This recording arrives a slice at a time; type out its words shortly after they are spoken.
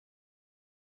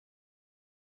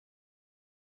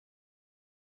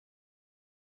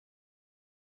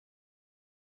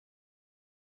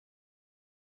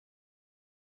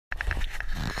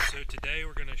Today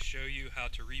we're going to show you how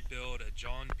to rebuild a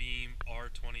John Beam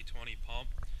R2020 pump.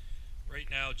 Right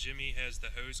now Jimmy has the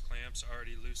hose clamps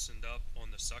already loosened up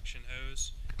on the suction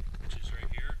hose, which is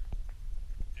right here,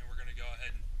 and we're going to go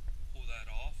ahead and pull that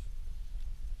off.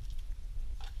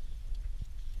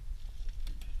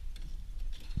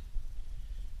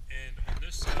 And on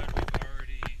this side we've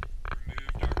already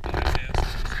removed our bypass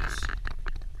hoses.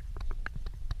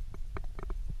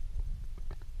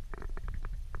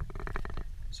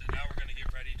 So now we're going to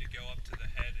get ready to go up to the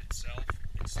head itself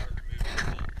and start removing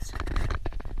the bolts.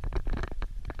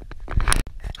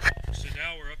 So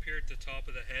now we're up here at the top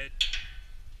of the head.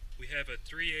 We have a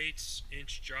 3/8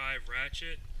 inch drive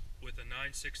ratchet with a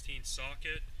 9/16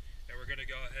 socket, and we're going to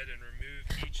go ahead and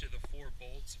remove each of the 4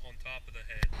 bolts on top of the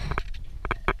head.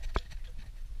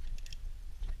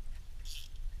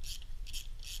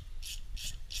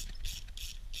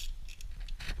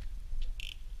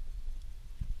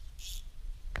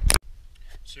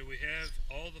 So we have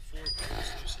all the 4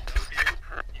 bolts loosened up here.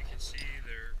 You can see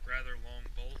they're rather long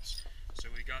bolts. So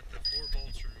we got the 4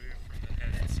 bolts removed from the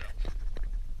head itself.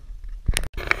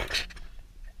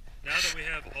 Now that we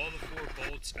have all the 4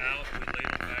 bolts out, we lay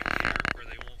them back here where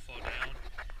they won't fall down.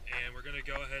 And we're going to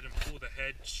go ahead and pull the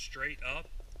head straight up.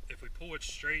 If we pull it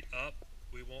straight up,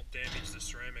 we won't damage the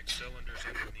ceramic cylinders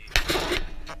underneath.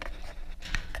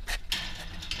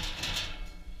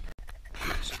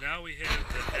 So now we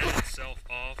have the head itself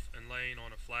off and laying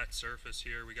on a flat surface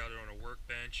here. We got it on a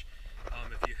workbench.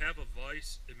 If you have a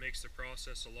vise, it makes the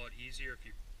process a lot easier if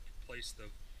you place the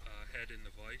head in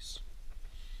the vise.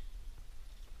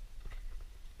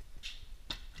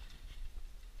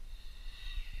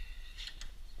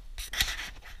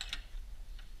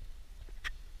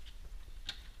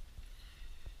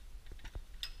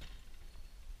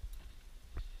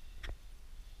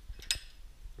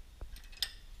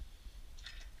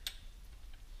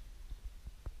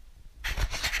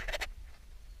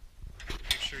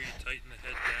 Make sure you tighten the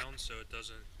head down so it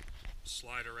doesn't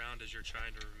slide around as you're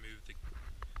trying to remove the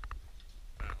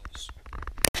valves.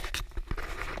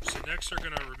 So next we're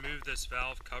going to remove this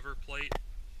valve cover plate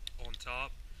on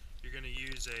top. You're going to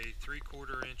use a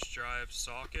 3/4 inch drive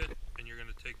socket and you're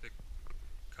going to take the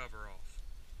cover off.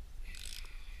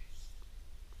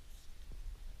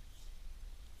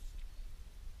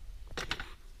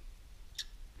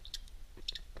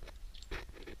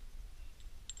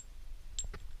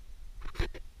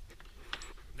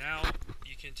 Now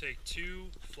you can take 2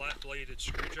 flat-bladed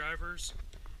screwdrivers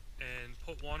and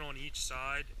put one on each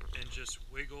side and just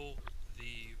wiggle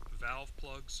the valve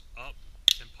plugs up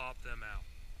and pop them out.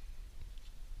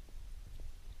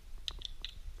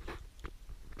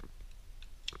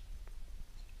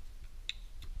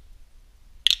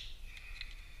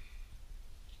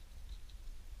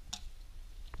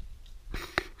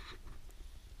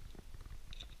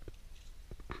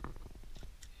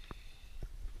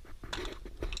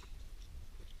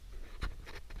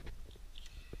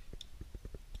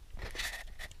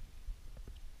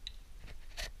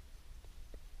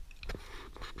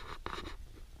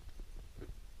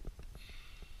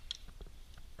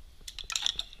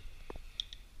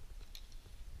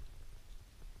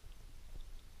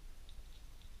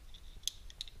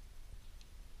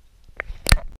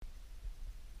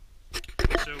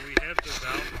 So we have the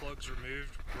valve plugs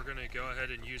removed. We're going to go ahead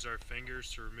and use our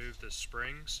fingers to remove the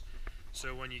springs.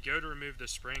 So when you go to remove the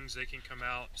springs, they can come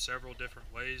out several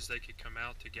different ways. They could come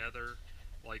out together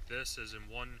like this, as in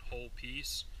one whole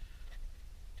piece.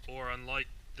 Or unlike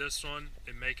this one,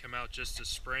 it may come out just a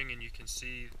spring, and you can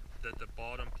see that the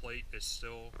bottom plate is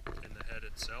still in the head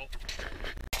itself.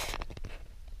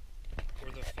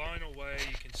 For the final way,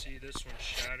 you can see this one's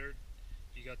shattered.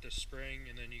 You got the spring,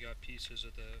 and then you got pieces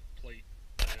of the plate.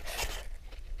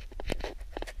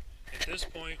 At this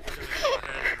point, we're going to go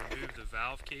ahead and remove the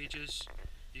valve cages.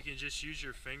 You can just use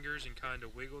your fingers and kind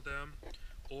of wiggle them,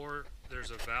 or there's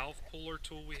a valve puller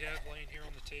tool we have laying here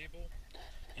on the table.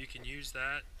 You can use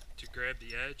that to grab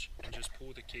the edge and just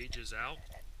pull the cages out.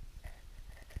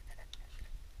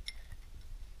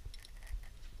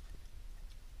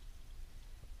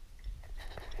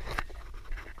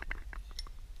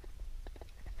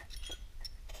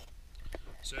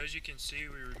 So as you can see,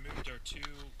 we removed our 2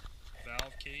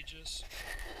 valve cages.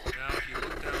 Now if you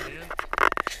look down in,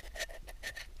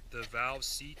 the valve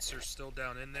seats are still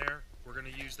down in there. We're going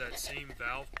to use that same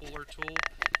valve puller tool,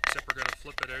 except we're going to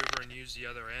flip it over and use the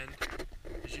other end.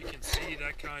 As you can see,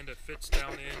 that kind of fits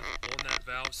down in on that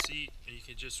valve seat, and you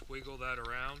can just wiggle that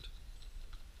around.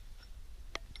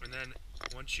 And then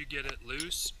once you get it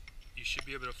loose, you should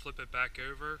be able to flip it back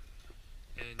over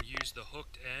and use the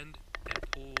hooked end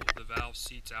and pull the valve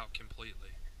seats out completely.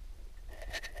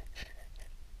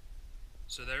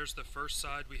 So there's the first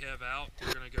side we have out.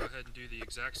 We're going to go ahead and do the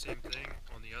exact same thing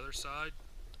on the other side.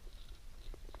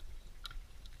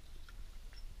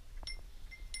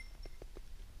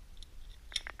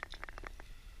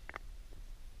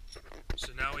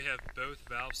 So now we have both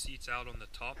valve seats out on the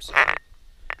top side.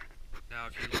 Now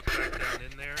if you look back down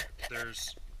in there,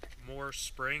 there's more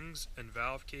springs and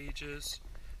valve cages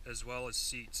as well as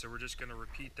seats. So we're just going to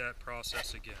repeat that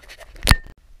process again.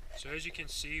 So as you can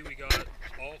see, we got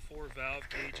all 4 valve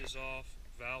cages off,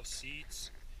 valve seats,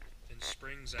 and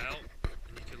springs out.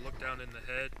 And you can look down in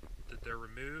the head that they're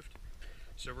removed.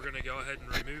 So we're going to go ahead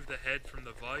and remove the head from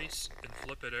the vise and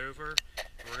flip it over.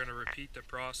 And we're going to repeat the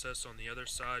process on the other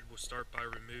side. We'll start by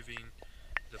removing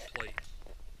the plate.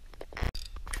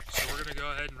 So we're going to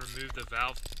go ahead and remove the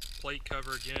valve plate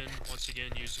cover again, once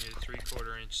again using a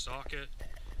 3/4 inch socket.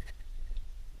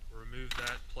 Remove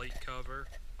that plate cover.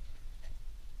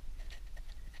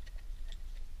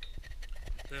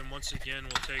 Then once again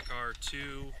we'll take our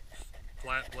 2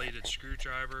 flat bladed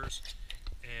screwdrivers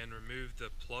and remove the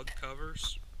plug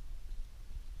covers.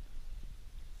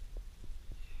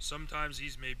 Sometimes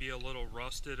these may be a little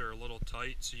rusted or a little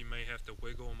tight, so you may have to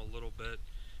wiggle them a little bit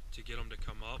to get them to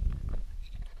come up.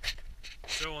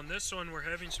 So on this one we're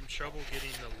having some trouble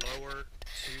getting the lower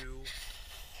 2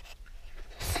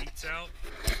 seats out.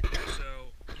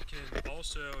 So you can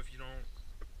also, if you don't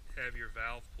have your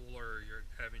valve puller or you're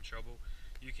having trouble,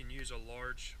 you can use a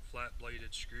large flat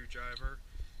bladed screwdriver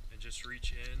and just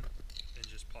reach in and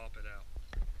just pop it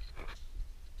out.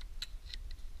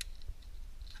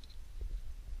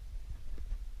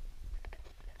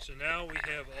 So now we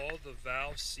have all the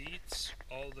valve seats,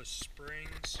 all the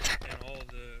springs, and all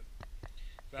the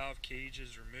valve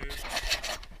cages removed.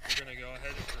 We're going to go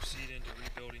ahead and proceed into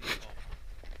rebuilding the pump.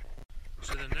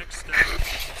 So the next step,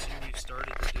 as you can see we've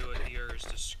started to do it here, is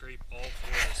to scrape all 4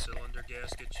 of the cylinder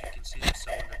gaskets. You can see the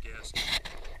cylinder gaskets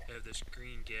have this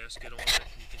green gasket on it.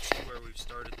 You can see where we've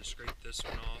started to scrape this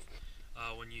one off.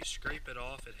 When you scrape it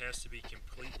off, it has to be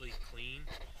completely clean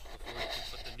before you can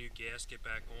put the new gasket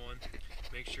back on.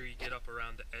 Make sure you get up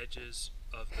around the edges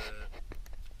of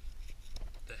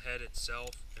the head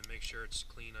itself and make sure it's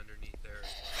clean underneath there.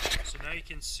 So now you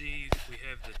can see we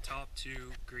have the top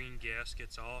 2 green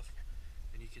gaskets off,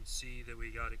 and you can see that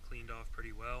we got it cleaned off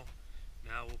pretty well.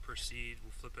 Now we'll proceed,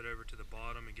 we'll flip it over to the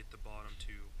bottom and get the bottom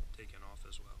 2 taken off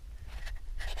as well.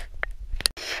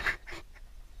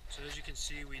 So as you can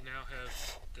see, we now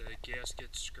have the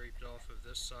gaskets scraped off of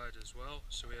this side as well.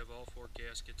 So we have all 4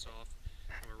 gaskets off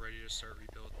and we're ready to start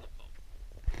rebuilding the pump.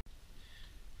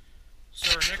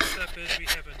 So our next step is we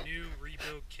have a new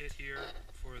rebuild kit here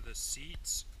for the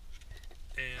seats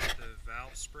and the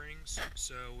valve springs.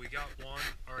 So we got one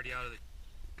already out of the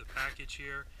package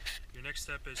here. Your next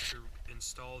step is to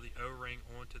install the O-ring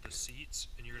onto the seats,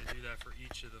 and you're going to do that for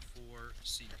each of the 4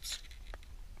 seats.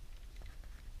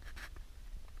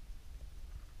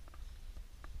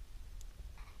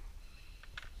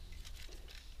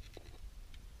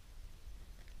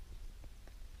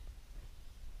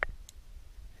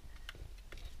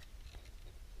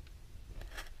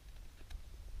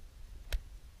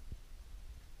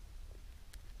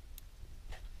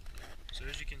 So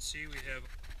as you can see, we have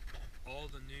all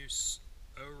the new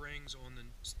O-rings on the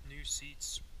new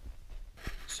seats.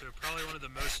 So probably one of the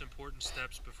most important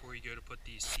steps before you go to put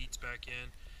these seats back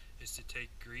in is to take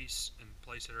grease and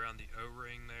place it around the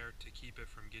O-ring there to keep it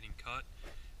from getting cut.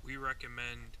 We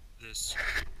recommend this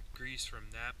grease from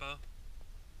Napa.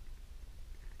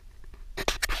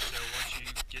 So once you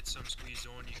get some squeezed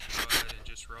on, you can go ahead and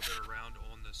just rub it around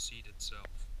on the seat itself.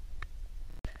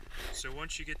 So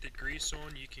once you get the grease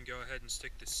on, you can go ahead and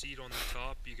stick the seat on the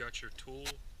top. You got your tool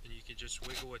and you can just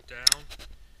wiggle it down.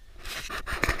 And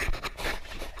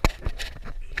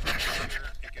you can make sure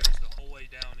it goes the whole way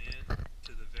down in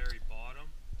to the very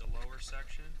bottom, the lower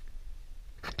section.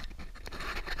 And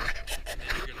then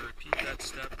you're going to repeat that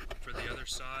step for the other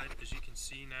side. As you can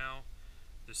see now,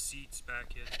 the seat's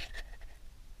back in.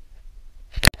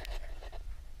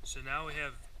 So now we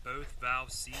have both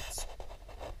valve seats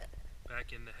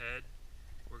back in the head.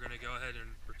 We're going to go ahead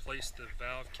and replace the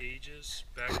valve cages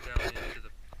back down into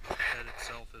the head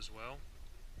itself as well.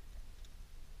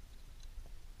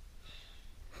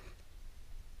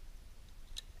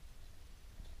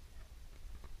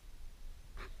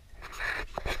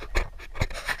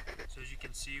 So as you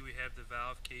can see, we have the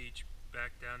valve cage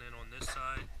back down in on this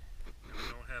side, and we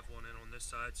don't have one in on this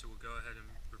side, so we'll go ahead and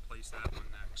replace that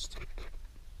one next.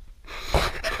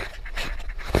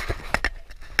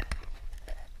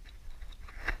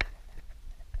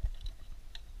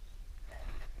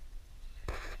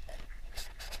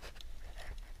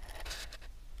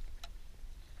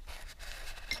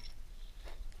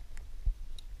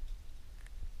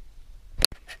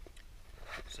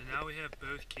 So now we have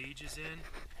both cages in.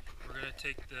 We're going to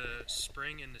take the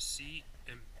spring in the seat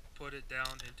and put it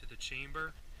down into the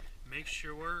chamber. Make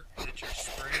sure that your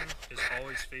spring is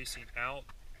always facing out.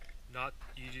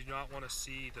 You do not want to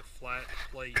see the flat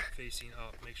plate facing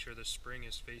up. Make sure the spring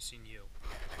is facing you.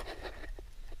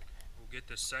 We'll get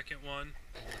the second one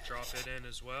and we'll drop it in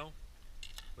as well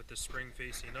with the spring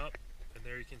facing up, and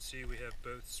there you can see we have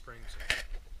both springs in.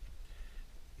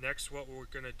 Next, what we're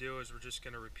going to do is we're just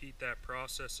going to repeat that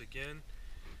process again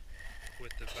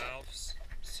with the valve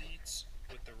seats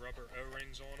with the rubber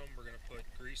O-rings on them. We're going to put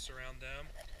grease around them.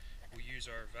 We'll use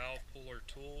our valve puller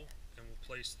tool and we'll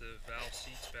place the valve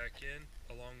seats back in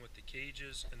along with the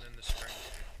cages and then the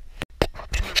springs.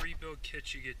 In the rebuild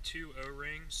kit you get two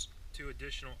O-rings, two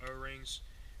additional O-rings.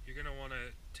 You're going to want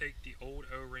to take the old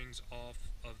O-rings off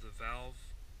of the valve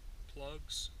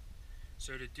plugs.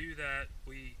 So to do that,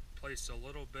 we place a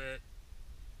little bit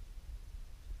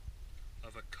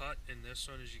of a cut in this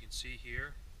one, as you can see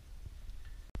here.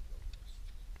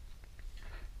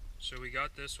 So we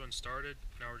got this one started.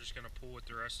 Now we're just going to pull it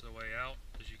the rest of the way out.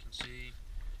 As you can see,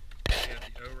 we have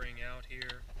the O-ring out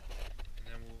here, and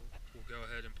then we'll go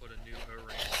ahead and put a new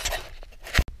O-ring.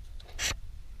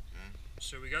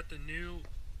 So we got the new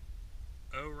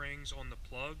O-rings on the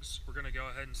plugs. We're going to go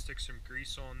ahead and stick some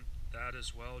grease on that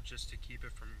as well, just to keep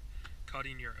it from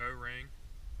cutting your O-ring.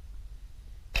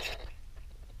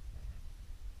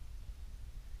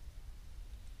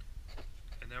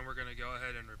 And then we're going to go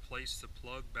ahead and replace the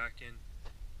plug back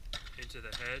into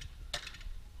the head.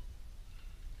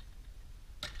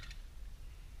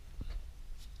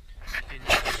 You can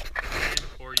use a pin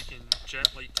or you can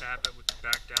gently tap it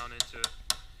back down into it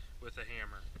with a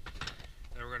hammer.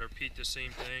 Then we're going to repeat the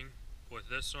same thing with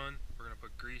this one. We're going to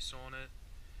put grease on it.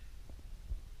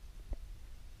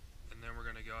 And then we're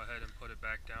going to go ahead and put it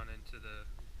back down into the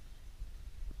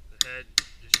head.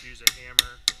 Just use a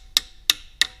hammer.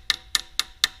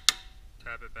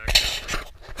 Tap it back down.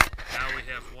 Now we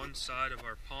have one side of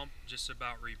our pump just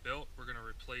about rebuilt. We're going to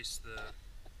replace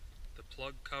the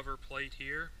plug cover plate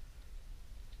here.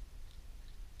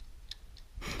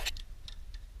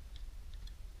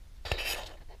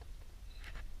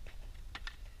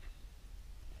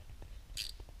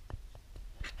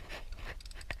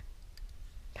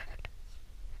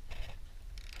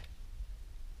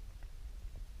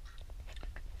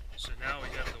 So now we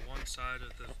have the one side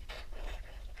of the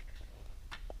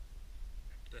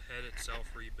head itself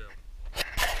rebuilt.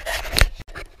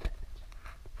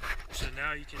 So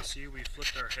now you can see we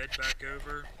flipped our head back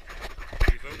over.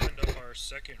 We've opened up our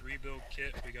second rebuild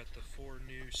kit. We got the 4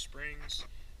 new springs,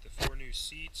 the 4 new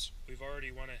seats. We've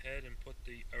already went ahead and put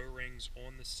the O-rings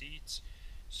on the seats.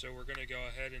 So we're going to go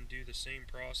ahead and do the same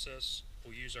process.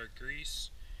 We'll use our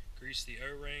grease the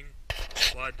O-ring,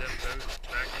 slide them both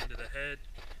back into the head,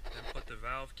 then put the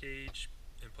valve cage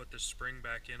and put the spring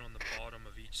back in on the bottom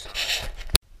of each side.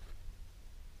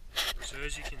 So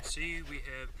as you can see, we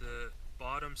have the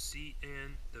bottom seat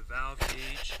in, the valve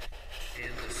cage,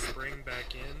 and the spring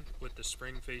back in with the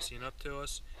spring facing up to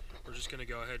us. We're just going to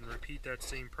go ahead and repeat that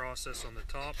same process on the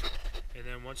top, and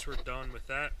then once we're done with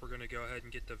that, we're going to go ahead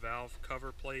and get the valve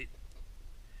cover plate,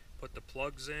 put the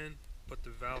plugs in, put the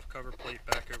valve cover plate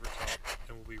back over top,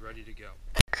 and we'll be ready to go.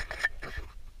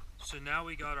 So now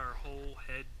we got our whole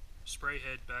spray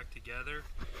head back together.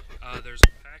 There's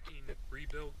a packing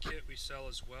rebuild kit we sell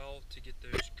as well to get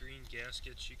those green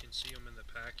gaskets. You can see them in the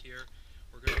pack here.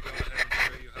 We're going to go ahead and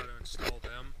show you how to install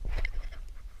them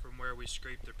from where we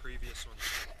scraped the previous ones.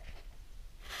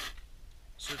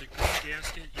 So the green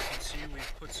gasket, you can see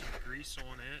we've put some grease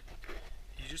on it.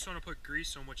 You just want to put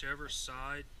grease on whichever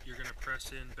side you're going to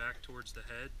press in back towards the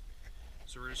head.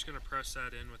 So we're just going to press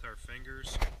that in with our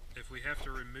fingers. If we have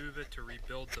to remove it to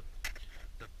rebuild the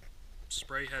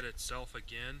spray head itself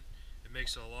again, it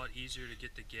makes it a lot easier to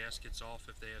get the gaskets off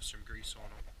if they have some grease on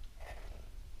them.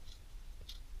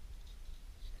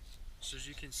 So as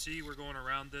you can see, we're going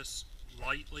around this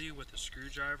lightly with a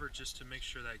screwdriver just to make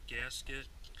sure that gasket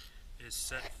is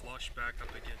set flush back up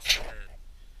against the head.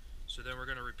 So then we're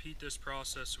going to repeat this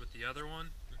process with the other one,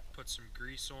 put some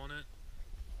grease on it.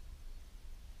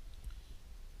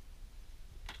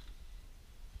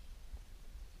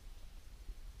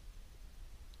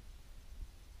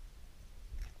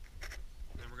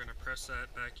 Then we're going to press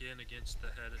that back in against the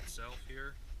head itself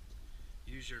here.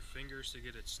 Use your fingers to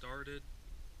get it started.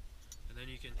 And then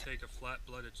you can take a flat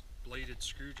bladed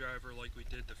screwdriver like we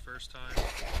did the first time,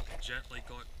 and gently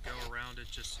go around it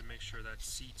just to make sure that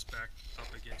seats back up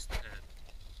against the head.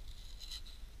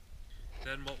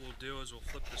 Then what we'll do is we'll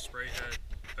flip the spray head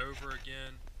over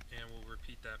again and we'll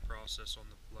repeat that process on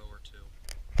the blower too.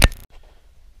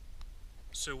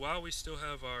 So while we still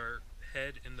have our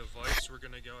head in the vise, we're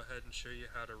going to go ahead and show you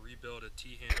how to rebuild a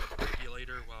T-handle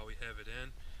regulator while we have it in.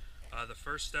 The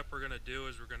first step we're going to do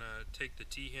is we're going to take the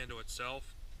T-handle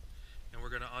itself and we're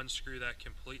going to unscrew that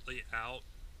completely out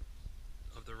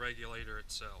of the regulator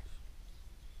itself.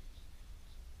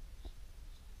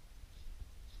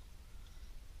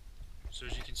 So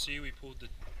as you can see, we pulled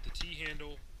the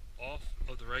T-handle off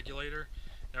of the regulator.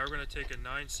 Now we're going to take a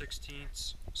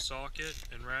 9/16 socket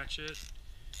and ratchet,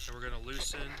 and we're going to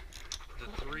loosen the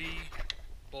 3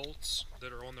 bolts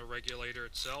that are on the regulator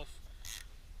itself.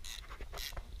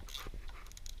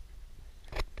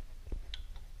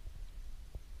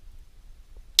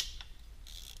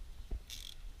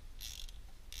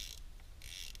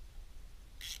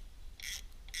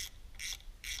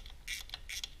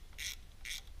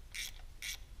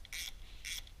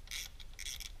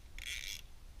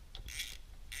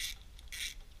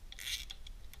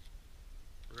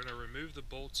 We're going to remove the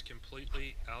bolts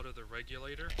completely out of the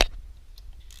regulator.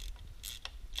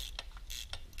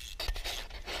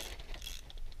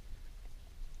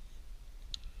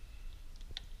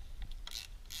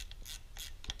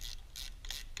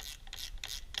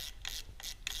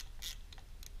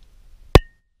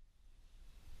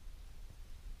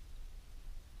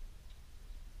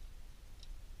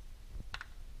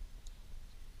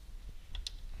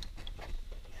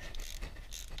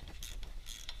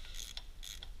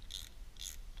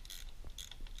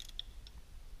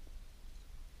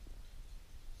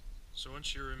 So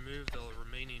once you remove the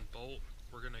remaining bolt,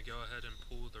 we're going to go ahead and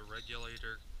pull the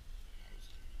regulator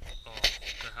off,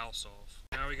 the house off.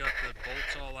 Now we got the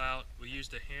bolts all out. We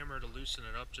used a hammer to loosen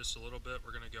it up just a little bit.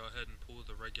 We're going to go ahead and pull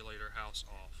the regulator house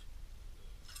off.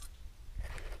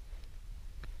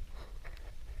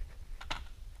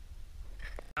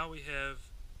 Now we have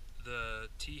the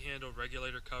T-handle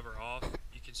regulator cover off.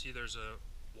 You can see there's a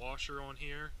washer on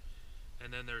here,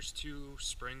 and then there's 2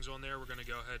 springs on there. We're going to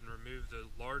go ahead and remove the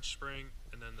large spring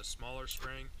and then the smaller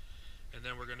spring, and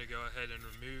then we're going to go ahead and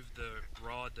remove the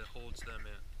rod that holds them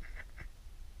in.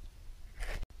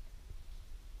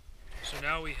 So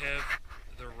now we have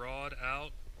the rod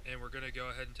out, and we're going to go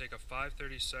ahead and take a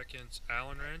 5/32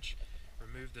 Allen wrench,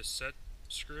 remove the set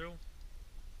screw,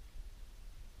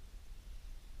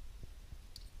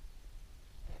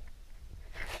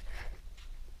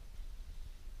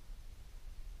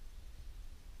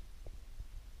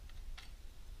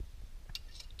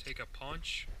 take a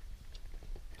punch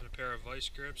and a pair of vice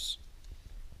grips,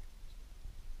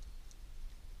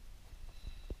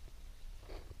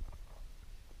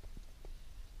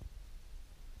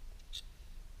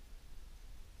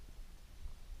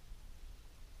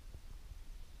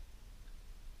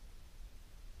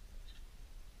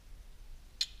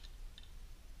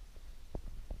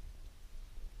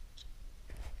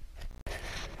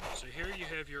 so here you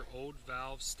have your old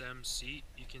valve stem seat.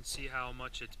 You can see how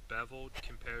much it's beveled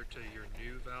compared to your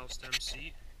new valve stem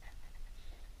seat.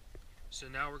 So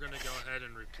now we're going to go ahead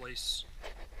and replace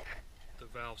the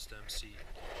valve stem seat.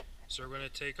 So we're going to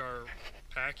take our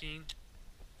packing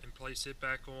and place it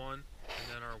back on, and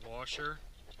then our washer,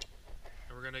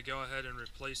 and we're going to go ahead and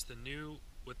replace the new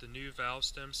with the new valve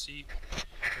stem seat.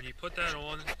 When you put that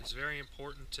on, it's very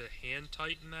important to hand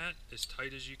tighten that as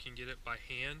tight as you can get it by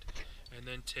hand, and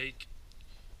then take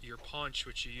your punch,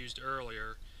 which you used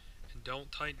earlier, and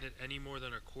don't tighten it any more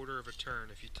than a 1/4 of a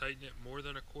turn. If you tighten it more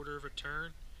than a 1/4 of a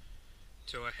turn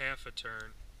to a 1/2 a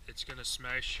turn, it's going to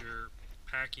smash your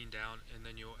packing down, and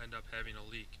then you'll end up having a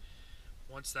leak.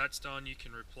 Once that's done, you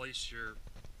can replace your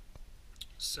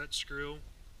set screw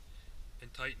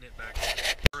and tighten it back.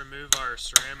 Remove our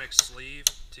ceramic sleeve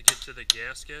to get to the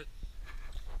gasket.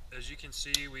 As you can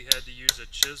see, we had to use a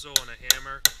chisel and a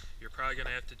hammer. You're probably going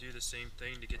to have to do the same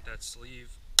thing to get that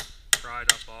sleeve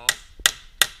pried up off.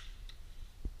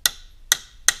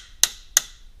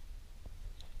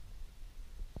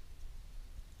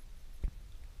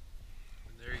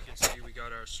 And there you can see we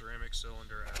got our ceramic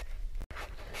cylinder out.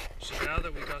 So now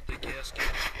that we got the gasket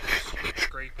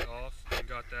scraped off and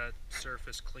got that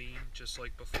surface clean just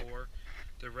like before,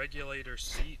 the regulator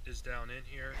seat is down in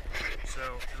here.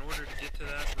 So in order to get to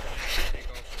that, we're going to have to take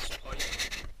off this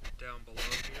pipe down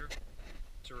below here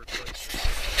to replace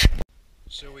it.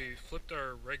 So we flipped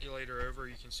our regulator over.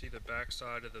 You can see the back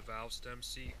side of the valve stem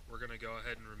seat. We're going to go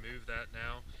ahead and remove that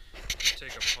now. You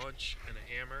take a punch and a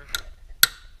hammer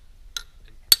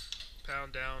and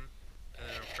pound down, and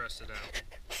then it'll press it out.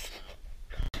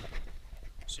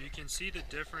 So you can see the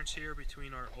difference here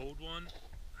between our old one,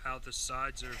 how the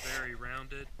sides are very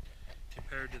rounded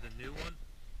compared to the new one,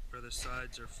 where the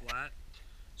sides are flat.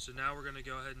 So now we're going to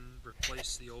go ahead and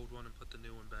replace the old one and put the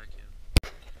new one back in.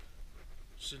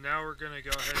 So now we're going to go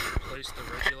ahead and replace the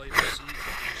regulator seat.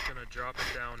 We're just going to drop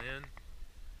it down in.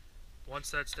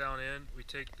 Once that's down in, we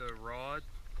take the rod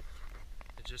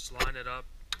and just line it up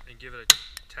and give it a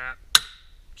tap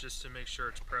just to make sure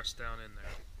it's pressed down in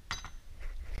there.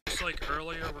 Just like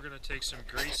earlier, we're going to take some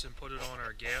grease and put it on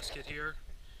our gasket here.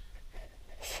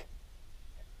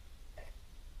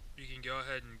 You can go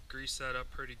ahead and grease that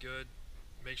up pretty good.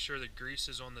 Make sure the grease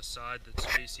is on the side that's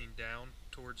facing down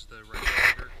towards the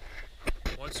regulator.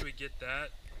 Once we get that,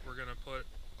 we're going to put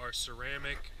our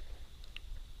ceramic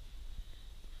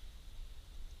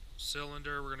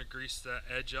cylinder, we're going to grease that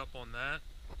edge up on that.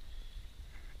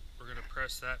 We're going to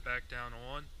press that back down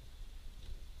on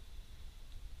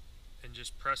and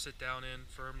just press it down in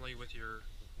firmly with your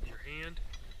hand.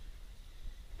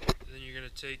 Then you're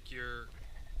going to take your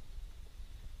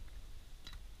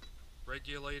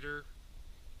regulator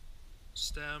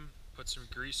stem, put some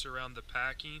grease around the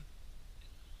packing.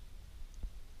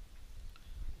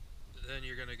 Then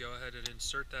you're going to go ahead and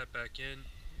insert that back in.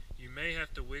 You may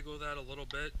have to wiggle that a little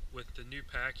bit. With the new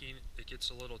packing, it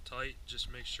gets a little tight.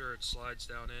 Just make sure it slides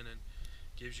down in and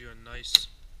gives you a nice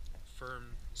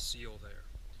firm seal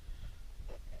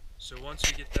there. So once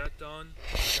we get that done,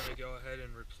 we're going to go ahead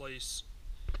and replace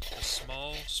the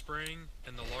small spring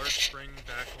and the large spring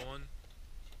back on.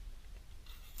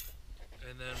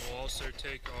 And then we'll also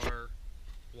take our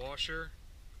washer,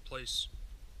 place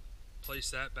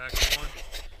that back on,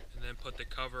 and then put the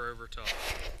cover over top.